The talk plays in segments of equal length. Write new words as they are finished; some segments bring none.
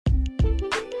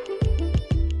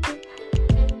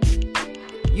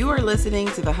You are listening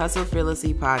to the Hustle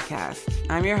Fearlessly podcast.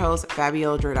 I'm your host,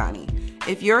 Fabiola Giordani.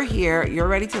 If you're here, you're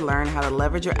ready to learn how to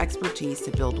leverage your expertise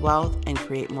to build wealth and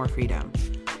create more freedom.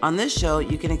 On this show,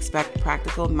 you can expect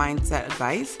practical mindset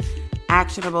advice,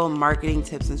 actionable marketing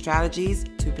tips and strategies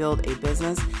to build a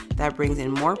business that brings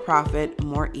in more profit,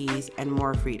 more ease, and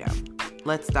more freedom.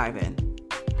 Let's dive in.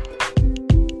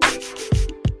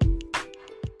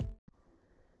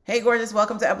 Hey, gorgeous.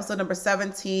 Welcome to episode number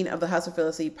 17 of the Hustle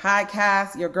Fearlessly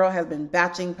podcast. Your girl has been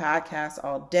batching podcasts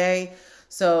all day.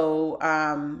 So,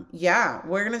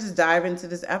 we're going to just dive into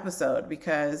this episode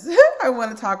because I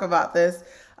want to talk about this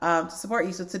to support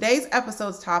you. So today's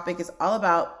episode's topic is all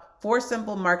about 4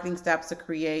 simple marketing steps to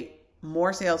create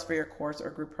more sales for your course or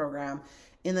group program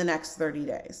in the next 30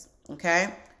 days.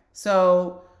 Okay.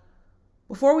 So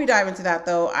before we dive into that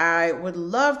though, I would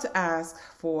love to ask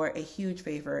for a huge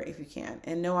favor if you can.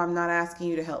 And no, I'm not asking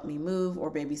you to help me move or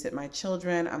babysit my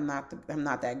children. I'm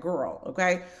not that girl.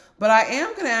 Okay. But I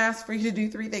am going to ask for you to do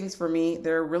 3 things for me.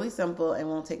 They're really simple and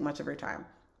won't take much of your time.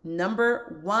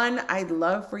 Number 1, I'd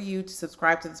love for you to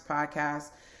subscribe to this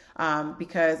podcast.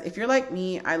 Because if you're like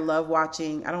me, I love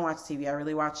watching, I don't watch TV. I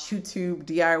really watch YouTube,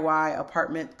 DIY,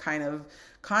 apartment kind of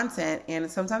content. And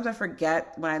sometimes I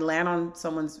forget when I land on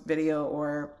someone's video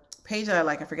or page that I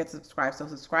like, I forget to subscribe. So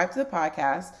subscribe to the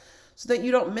podcast so that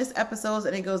you don't miss episodes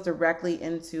and it goes directly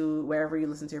into wherever you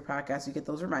listen to your podcast. You get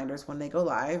those reminders when they go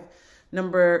live.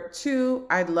 Number 2,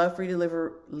 I'd love for you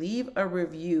to leave a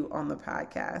review on the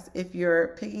podcast. If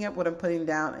you're picking up what I'm putting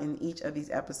down in each of these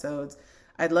episodes,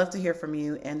 I'd love to hear from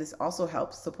you. And this also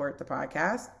helps support the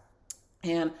podcast.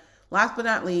 And last but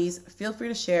not least, feel free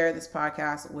to share this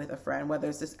podcast with a friend, whether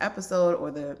it's this episode or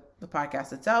the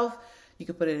podcast itself. You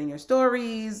could put it in your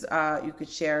stories. You could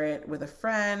share it with a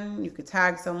friend. You could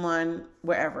tag someone,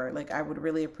 wherever. I would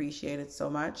really appreciate it so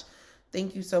much.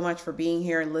 Thank you so much for being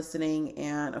here and listening.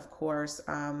 And of course,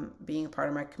 being a part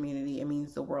of my community. It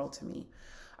means the world to me.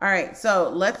 All right,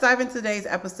 so let's dive into today's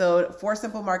episode, 4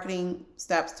 simple marketing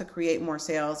steps to create more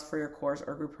sales for your course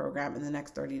or group program in the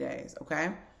next 30 days,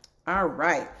 okay? All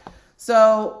right,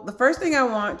 so the first thing I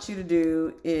want you to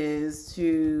do is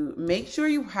to make sure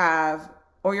you have,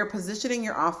 or you're positioning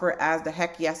your offer as the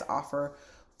heck yes offer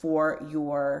for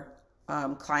your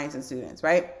clients and students,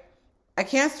 right? I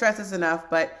can't stress this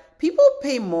enough, but people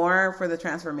pay more for the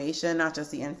transformation, not just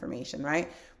the information,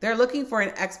 right? They're looking for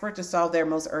an expert to solve their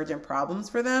most urgent problems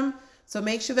for them. So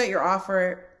make sure that your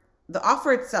offer, the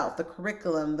offer itself, the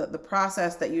curriculum, the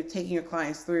process that you're taking your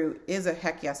clients through is a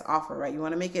heck yes offer, right? You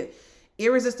want to make it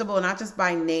irresistible, not just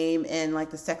by name and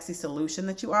the sexy solution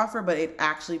that you offer, but it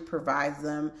actually provides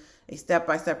them a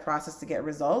step-by-step process to get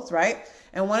results, right?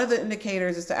 And one of the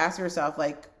indicators is to ask yourself,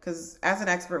 because as an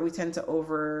expert, we tend to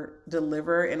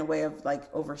over-deliver in a way of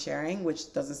oversharing,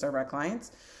 which doesn't serve our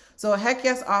clients. So a heck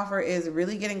yes offer is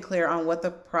really getting clear on what the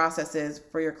process is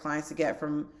for your clients to get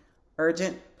from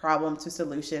urgent problem to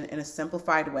solution in a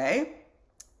simplified way,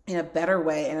 in a better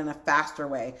way, and in a faster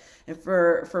way. And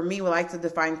for me, we like to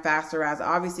define faster as,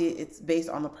 obviously it's based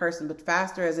on the person, but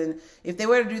faster as in, if they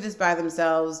were to do this by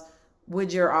themselves,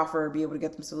 would your offer be able to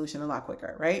get them solution a lot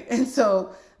quicker, right? And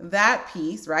so that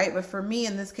piece, right? But for me,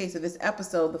 in this case of this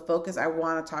episode, the focus I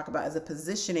want to talk about is the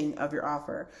positioning of your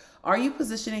offer. Are you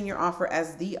positioning your offer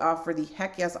as the offer, the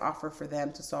heck yes offer for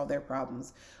them to solve their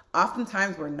problems?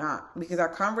 Oftentimes we're not, because our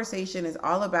conversation is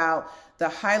all about the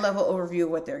high level overview of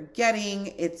what they're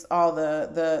getting. It's all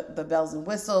the bells and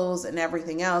whistles and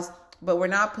everything else, but we're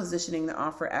not positioning the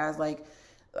offer as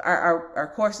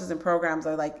our courses and programs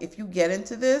are if you get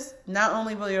into this, not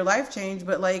only will your life change,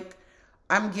 but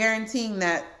I'm guaranteeing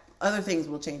that other things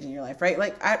will change in your life,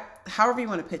 right? However you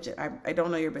want to pitch it. I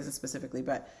don't know your business specifically,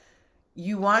 but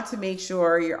you want to make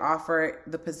sure your offer,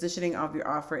 the positioning of your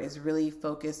offer is really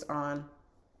focused on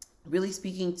really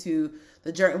speaking to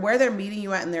the journey, where they're meeting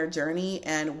you at in their journey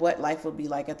and what life will be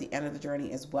like at the end of the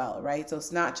journey as well, right? So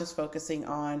it's not just focusing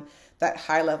on that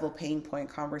high level pain point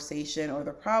conversation or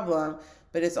the problem,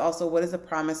 but it's also, what is the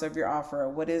promise of your offer?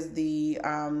 What is the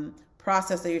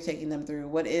process that you're taking them through?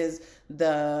 What is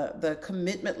the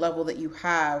commitment level that you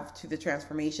have to the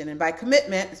transformation? And by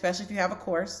commitment, especially if you have a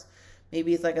course,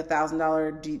 maybe it's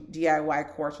 $1,000 DIY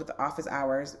course with office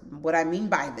hours. What I mean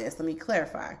by this, let me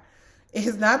clarify.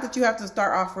 It's not that you have to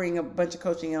start offering a bunch of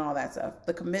coaching and all that stuff.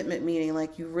 The commitment meaning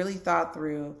you've really thought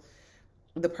through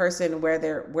the person,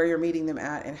 where you're meeting them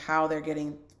at and how they're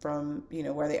getting from,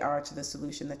 where they are to the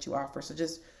solution that you offer. So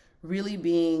just really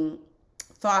being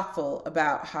thoughtful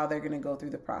about how they're going to go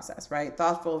through the process, right?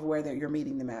 Thoughtful of where you're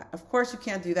meeting them at. Of course, you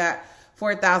can't do that for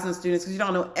 1,000 students because you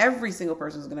don't know every single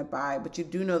person who's going to buy, but you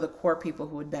do know the core people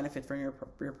who would benefit from your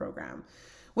program.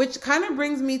 Which kind of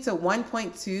brings me to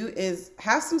 1.2 is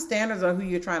have some standards on who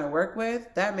you're trying to work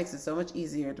with. That makes it so much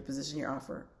easier to position your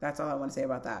offer. That's all I want to say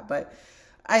about that. But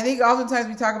I think oftentimes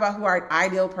we talk about who our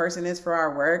ideal person is for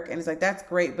our work, and it's like, that's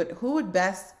great, but who would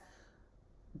best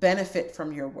benefit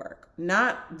from your work?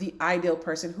 Not the ideal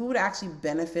person, who would actually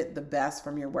benefit the best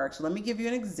from your work. So let me give you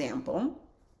an example.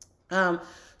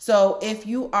 So if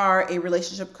you are a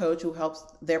relationship coach who helps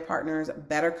their partners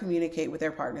better communicate with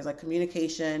their partners, like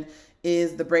communication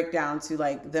is the breakdown to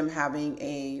like them having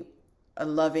a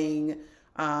loving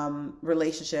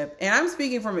relationship. And I'm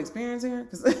speaking from experience here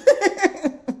because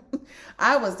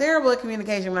I was terrible at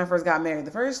communication when I first got married.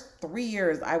 The first 3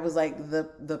 years, I was like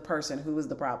the person who was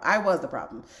the problem. I was the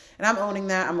problem. And I'm owning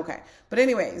that. I'm okay. But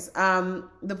anyways,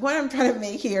 the point I'm trying to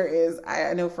make here is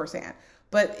I know firsthand.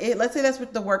 But let's say that's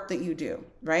with the work that you do,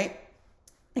 right?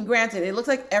 And granted, it looks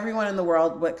like everyone in the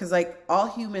world, but because like all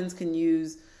humans can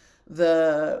use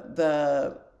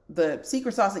the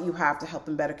secret sauce that you have to help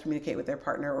them better communicate with their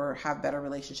partner or have better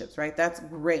relationships, right? That's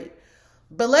great.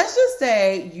 But let's just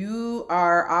say you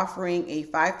are offering a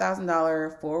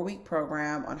 $5,000 4-week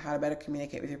program on how to better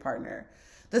communicate with your partner.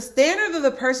 The standard of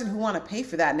the person who want to pay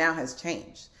for that now has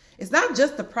changed. It's not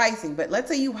just the pricing, but let's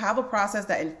say you have a process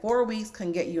that in 4 weeks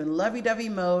can get you in lovey-dovey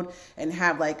mode and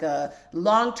have like a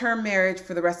long-term marriage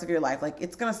for the rest of your life. Like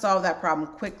it's going to solve that problem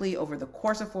quickly over the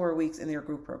course of 4 weeks in your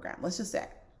group program. Let's just say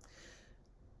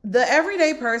the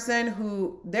everyday person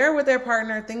who they're with their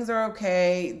partner, things are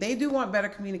okay. They do want better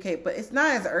communicate, but it's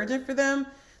not as urgent for them.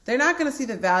 They're not going to see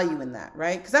the value in that,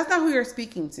 right? Because that's not who you're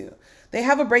speaking to. They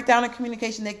have a breakdown in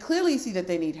communication. They clearly see that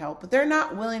they need help, but they're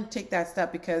not willing to take that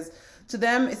step because to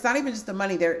them, it's not even just the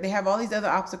money. They have all these other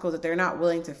obstacles that they're not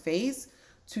willing to face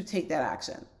to take that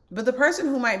action. But the person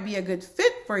who might be a good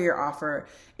fit for your offer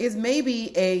is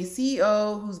maybe a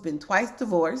CEO who's been twice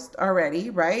divorced already,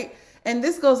 right? And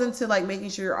this goes into like making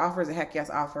sure your offer is a heck yes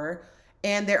offer.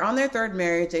 And they're on their third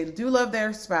marriage. They do love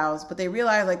their spouse, but they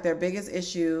realize like their biggest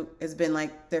issue has been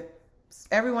like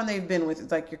everyone they've been with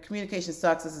is like your communication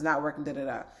sucks. This is not working.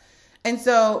 And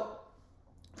so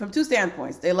from two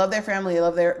standpoints, they love their family, they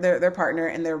love their partner,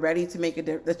 and they're ready to make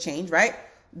a change, right?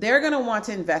 They're going to want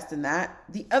to invest in that.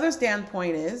 The other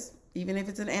standpoint is, even if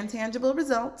it's an intangible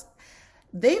result,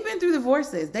 they've been through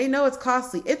divorces. They know it's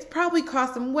costly. It's probably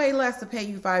cost them way less to pay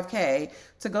you $5,000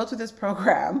 to go to this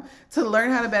program to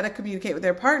learn how to better communicate with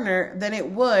their partner than it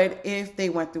would if they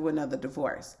went through another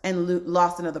divorce and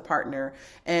lost another partner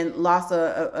and lost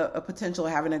a potential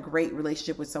of having a great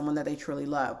relationship with someone that they truly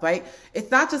love, right?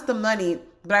 It's not just the money,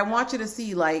 but I want you to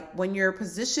see like when you're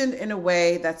positioned in a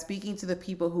way that's speaking to the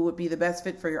people who would be the best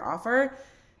fit for your offer,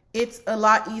 it's a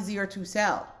lot easier to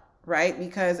sell. Right?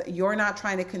 Because you're not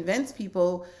trying to convince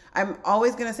people. I'm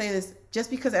always going to say this, just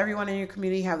because everyone in your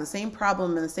community have the same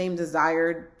problem and the same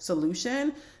desired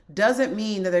solution doesn't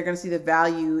mean that they're going to see the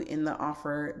value in the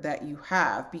offer that you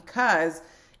have. Because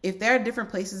if they're at different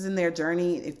places in their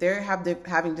journey, if they're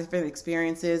having different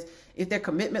experiences, if their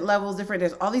commitment level is different,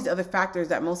 there's all these other factors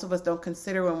that most of us don't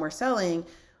consider when we're selling.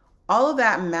 All of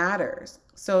that matters.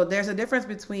 So there's a difference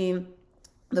between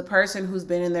the person who's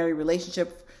been in their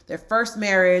relationship, their first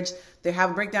marriage, they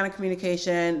have a breakdown in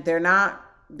communication. They're not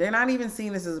even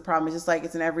seeing this as a problem. It's just like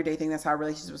it's an everyday thing. That's how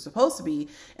relationships are supposed to be.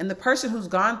 And the person who's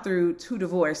gone through 2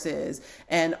 divorces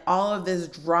and all of this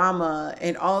drama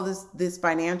and all this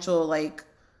financial like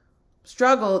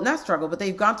not struggle, but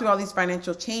they've gone through all these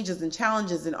financial changes and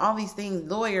challenges and all these things,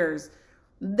 lawyers,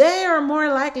 they are more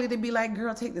likely to be like,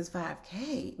 girl, take this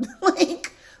 $5,000.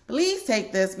 Like, please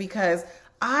take this because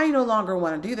I no longer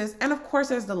want to do this. And of course,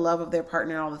 there's the love of their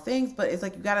partner and all the things, but it's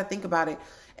like, you got to think about it.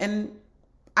 And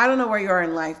I don't know where you are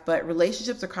in life, but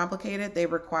relationships are complicated. They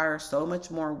require so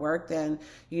much more work than,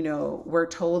 we're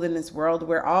told in this world.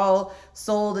 We're all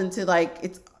sold into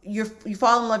like, you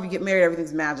fall in love, you get married,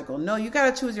 everything's magical. No, you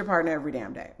got to choose your partner every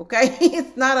damn day. Okay.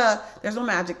 There's no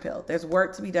magic pill. There's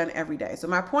work to be done every day. So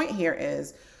my point here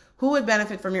is, who would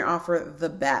benefit from your offer the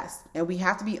best? And we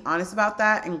have to be honest about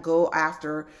that and go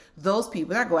after those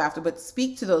people, but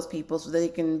speak to those people so they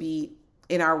can be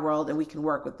in our world and we can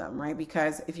work with them, right?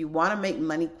 Because if you want to make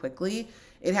money quickly,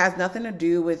 it has nothing to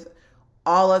do with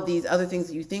all of these other things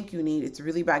that you think you need. It's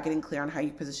really about getting clear on how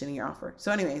you position your offer.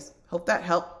 So anyways, hope that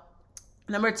helped.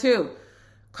 Number 2,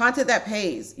 content that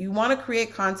pays. You want to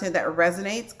create content that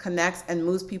resonates, connects, and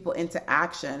moves people into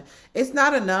action. It's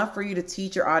not enough for you to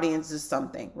teach your audience just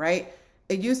something, right?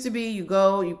 It used to be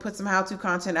you put some how-to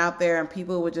content out there and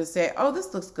people would just say, oh,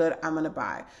 this looks good, I'm going to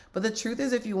buy. But the truth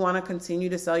is, if you want to continue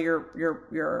to sell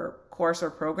your course or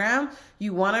program,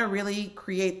 you want to really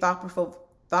create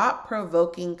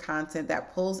thought-provoking content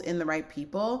that pulls in the right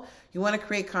people. You want to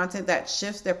create content that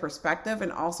shifts their perspective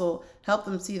and also help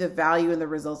them see the value in the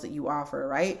results that you offer,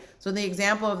 right? So the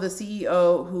example of the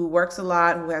CEO who works a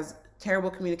lot, who has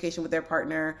terrible communication with their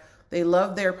partner, they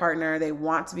love their partner, they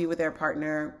want to be with their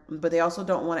partner, but they also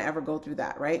don't want to ever go through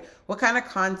that, right? What kind of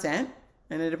content,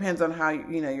 and it depends on how,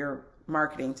 you're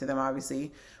marketing to them,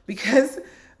 obviously, because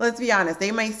let's be honest,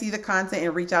 they might see the content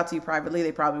and reach out to you privately.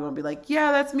 They probably won't be like,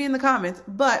 yeah, that's me in the comments.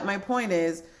 But my point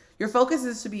is, your focus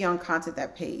is to be on content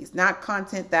that pays, not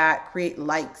content that create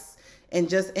likes. And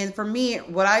for me,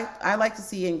 what I like to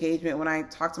see engagement when I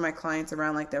talk to my clients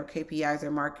around like their KPIs,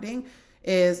 their marketing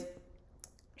is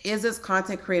this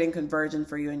content creating conversion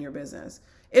for you in your business?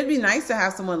 It'd be nice to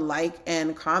have someone like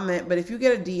and comment, but if you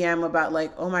get a DM about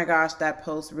like, oh my gosh, that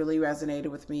post really resonated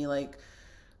with me, like,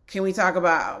 can we talk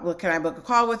about, can I book a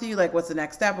call with you? Like, what's the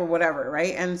next step or whatever,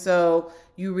 right? And so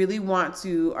you really want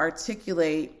to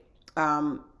articulate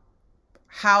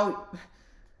how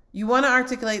you want to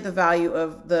articulate the value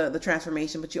of the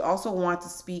transformation, but you also want to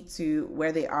speak to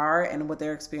where they are and what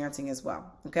they're experiencing as well,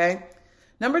 okay?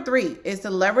 Number 3 is to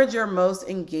leverage your most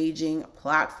engaging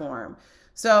platform.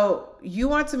 So you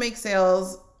want to make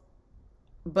sales,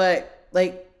 but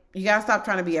like, you got to stop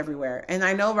trying to be everywhere. And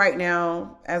I know right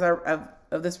now, as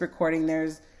of this recording,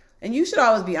 and you should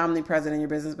always be omnipresent in your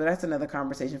business, but that's another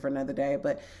conversation for another day.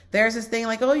 But there's this thing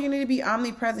like, oh, you need to be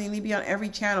omnipresent. You need to be on every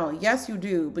channel. Yes, you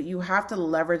do, but you have to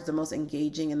leverage the most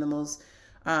engaging and the most,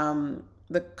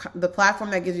 the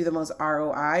platform that gives you the most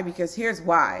ROI, because here's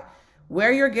why.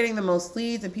 Where you're getting the most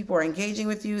leads and people are engaging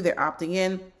with you, they're opting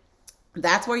in,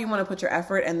 that's where you want to put your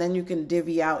effort, and then you can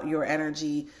divvy out your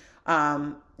energy.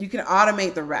 You can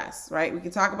automate the rest, right? We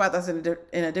can talk about this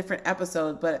in a different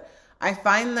episode, but I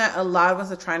find that a lot of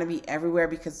us are trying to be everywhere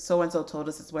because so-and-so told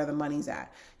us it's where the money's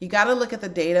at. You got to look at the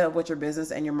data of what your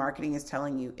business and your marketing is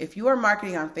telling you. If you are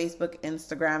marketing on Facebook,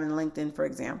 Instagram, and LinkedIn, for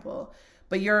example,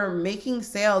 but you're making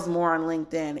sales more on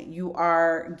LinkedIn, you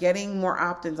are getting more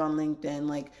opt-ins on LinkedIn,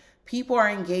 like people are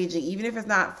engaging, even if it's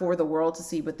not for the world to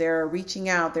see, but they're reaching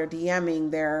out, they're DMing,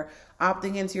 they're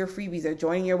opting into your freebies, they're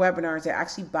joining your webinars, they're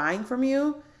actually buying from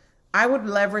you. I would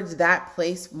leverage that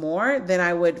place more than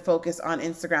I would focus on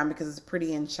Instagram because it's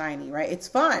pretty and shiny, right? It's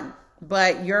fun,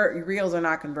 but your reels are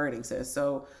not converting, sis.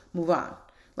 So move on.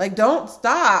 Like, don't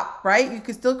stop, right? You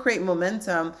can still create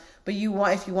momentum, but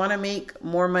if you want to make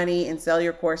more money and sell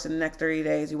your course in the next 30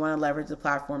 days, you want to leverage the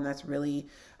platform that's really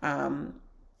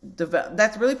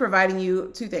providing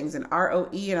you 2 things, an ROE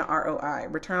and an ROI,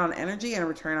 return on energy and a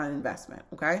return on investment.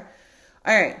 Okay.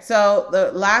 All right. So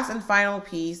the last and final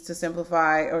piece to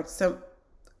simplify, or some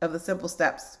of the simple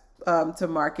steps to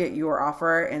market your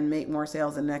offer and make more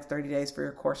sales in the next 30 days for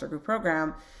your course or group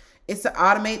program, is to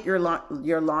automate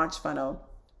your launch funnel.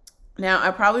 Now, I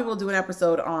probably will do an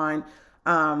episode on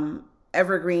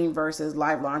evergreen versus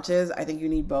live launches. I think you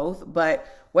need both, but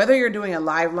whether you're doing a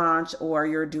live launch or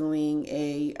you're doing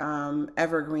a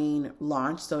evergreen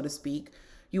launch, so to speak,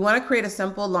 you want to create a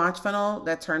simple launch funnel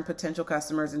that turns potential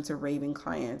customers into raving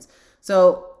clients.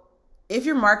 So if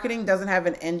your marketing doesn't have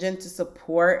an engine to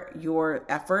support your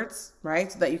efforts, right,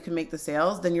 so that you can make the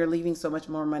sales, then you're leaving so much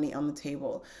more money on the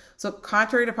table. So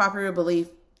contrary to popular belief,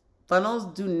 funnels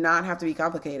do not have to be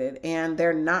complicated, and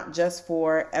they're not just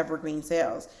for evergreen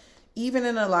sales. Even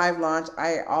in a live launch,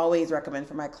 I always recommend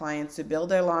for my clients to build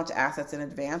their launch assets in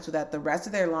advance so that the rest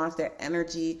of their launch, their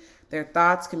energy, their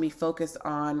thoughts can be focused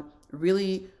on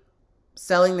really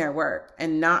selling their work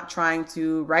and not trying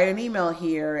to write an email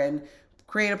here and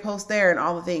create a post there and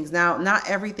all the things. Now, not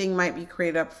everything might be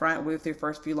created up front with your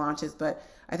first few launches, but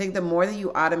I think the more that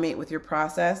you automate with your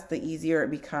process, the easier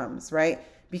it becomes, right?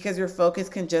 Because your focus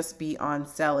can just be on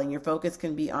selling. Your focus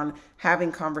can be on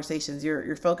having conversations.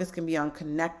 Your focus can be on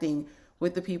connecting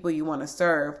with the people you want to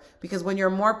serve. Because when you're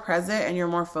more present and you're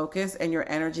more focused and your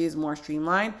energy is more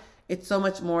streamlined, it's so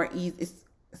much more easy. It's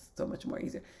so much more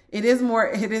easier. It is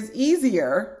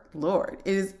easier, Lord.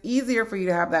 It is easier for you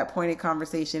to have that pointed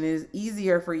conversation. It is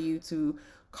easier for you to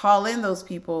call in those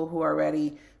people who are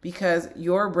ready because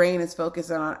your brain is focused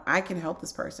on, I can help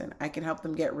this person. I can help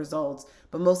them get results.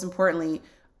 But most importantly,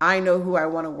 I know who I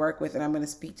want to work with and I'm going to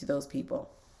speak to those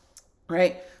people,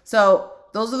 right? So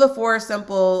those are the 4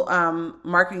 simple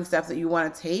marketing steps that you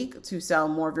want to take to sell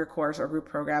more of your course or group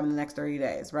program in the next 30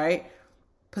 days, right?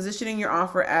 Positioning your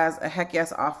offer as a heck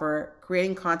yes offer,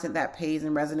 creating content that pays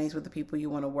and resonates with the people you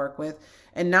want to work with,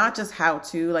 and not just how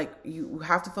to, like, you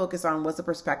have to focus on what's the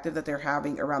perspective that they're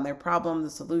having around their problem, the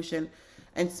solution,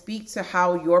 and speak to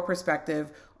how your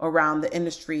perspective around the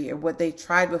industry and what they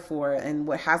tried before and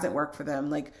what hasn't worked for them.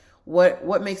 Like,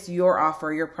 what makes your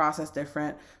offer, your process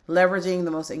different, leveraging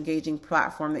the most engaging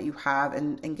platform that you have.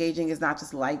 And engaging is not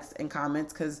just likes and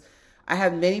comments, because I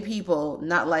have many people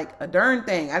not like a darn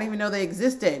thing. I didn't even know they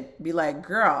existed. Be like,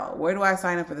 girl, where do I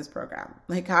sign up for this program?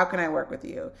 Like, how can I work with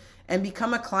you? And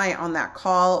become a client on that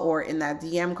call or in that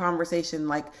DM conversation.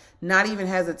 Like, not even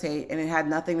hesitate. And it had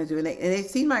nothing to do. And they've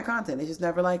seen my content. They just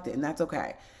never liked it. And that's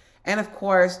okay. And of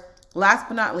course, last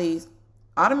but not least,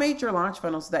 automate your launch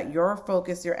funnel so that your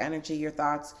focus, your energy, your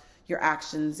thoughts, your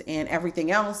actions, and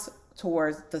everything else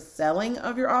towards the selling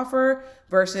of your offer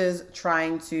versus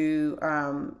trying to,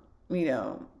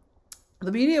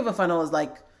 the beauty of a funnel is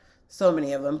like so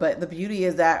many of them, but the beauty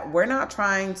is that we're not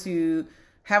trying to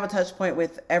have a touch point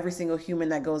with every single human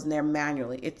that goes in there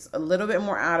manually. It's a little bit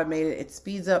more automated. It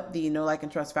speeds up the know, like,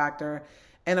 and trust factor.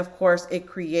 And of course, it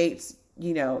creates,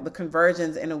 the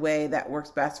conversions in a way that works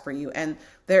best for you. And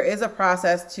there is a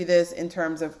process to this in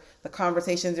terms of the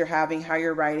conversations you're having, how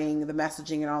you're writing, the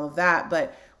messaging, and all of that.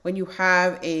 But when you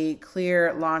have a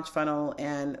clear launch funnel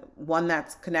and one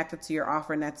that's connected to your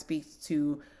offer and that speaks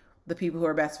to the people who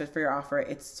are best fit for your offer,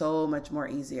 it's so much more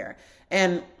easier.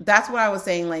 And that's what I was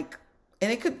saying, like,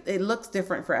 and it looks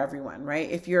different for everyone, right?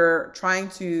 If you're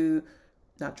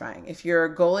if your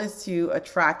goal is to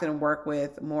attract and work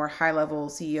with more high-level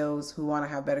CEOs who want to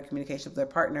have better communication with their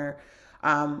partner,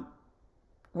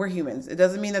 we're humans. It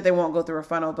doesn't mean that they won't go through a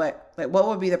funnel, but like, what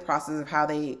would be the process of how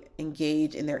they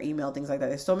engage in their email, things like that.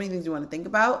 There's so many things you want to think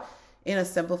about in a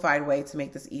simplified way to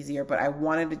make this easier. But I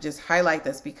wanted to just highlight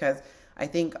this because I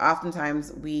think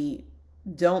oftentimes we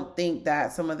don't think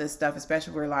that some of this stuff,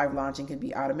 especially if we're live launching, can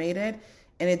be automated.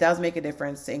 And it does make a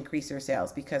difference to increase your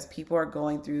sales because people are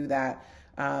going through that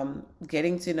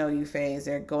getting to know you phase.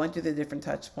 They're going through the different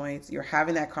touch points. You're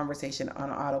having that conversation on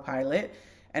autopilot.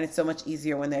 And it's so much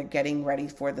easier when they're getting ready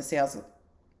for the sales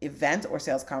event or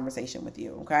sales conversation with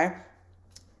you. Okay.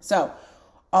 So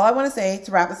all I want to say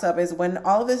to wrap this up is when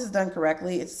all of this is done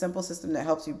correctly, it's a simple system that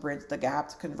helps you bridge the gap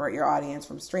to convert your audience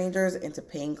from strangers into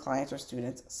paying clients or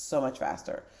students so much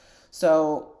faster.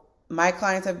 So my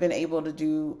clients have been able to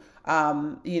do,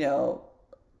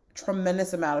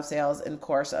 tremendous amount of sales in the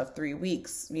course of 3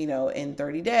 weeks, in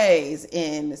 30 days,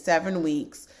 in 7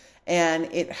 weeks. And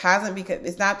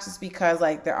it's not just because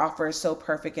like their offer is so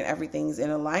perfect and everything's in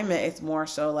alignment. It's more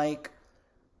so like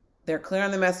they're clear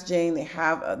on the messaging.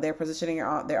 They're positioning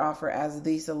their offer as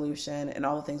the solution and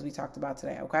all the things we talked about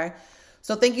today. Okay.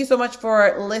 So thank you so much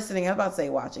for listening. I was about to say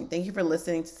watching. Thank you for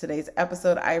listening to today's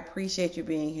episode. I appreciate you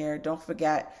being here. Don't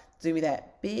forget to do me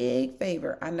that big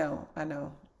favor. I know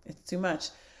it's too much,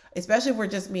 especially if we're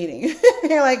just meeting.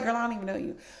 You're like, girl, I don't even know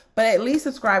you. But at least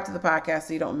subscribe to the podcast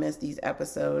so you don't miss these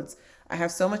episodes. I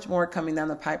have so much more coming down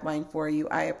the pipeline for you.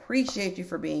 I appreciate you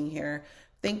for being here.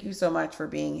 Thank you so much for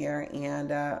being here.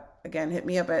 And again, hit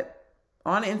me up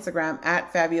on Instagram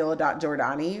at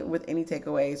Fabiola.Jordani with any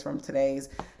takeaways from today's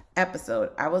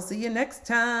episode. I will see you next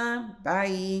time.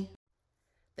 Bye.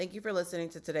 Thank you for listening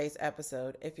to today's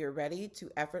episode. If you're ready to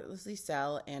effortlessly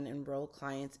sell and enroll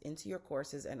clients into your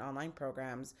courses and online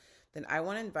programs, then I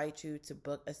want to invite you to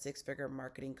book a 6-figure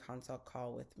marketing consult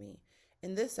call with me.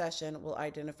 In this session, we'll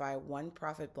identify one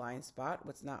profit blind spot,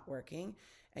 what's not working,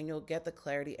 and you'll get the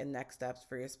clarity and next steps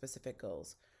for your specific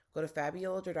goals. Go to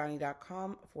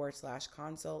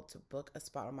FabiolaJordani.com/consult to book a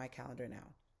spot on my calendar now.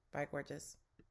 Bye, gorgeous.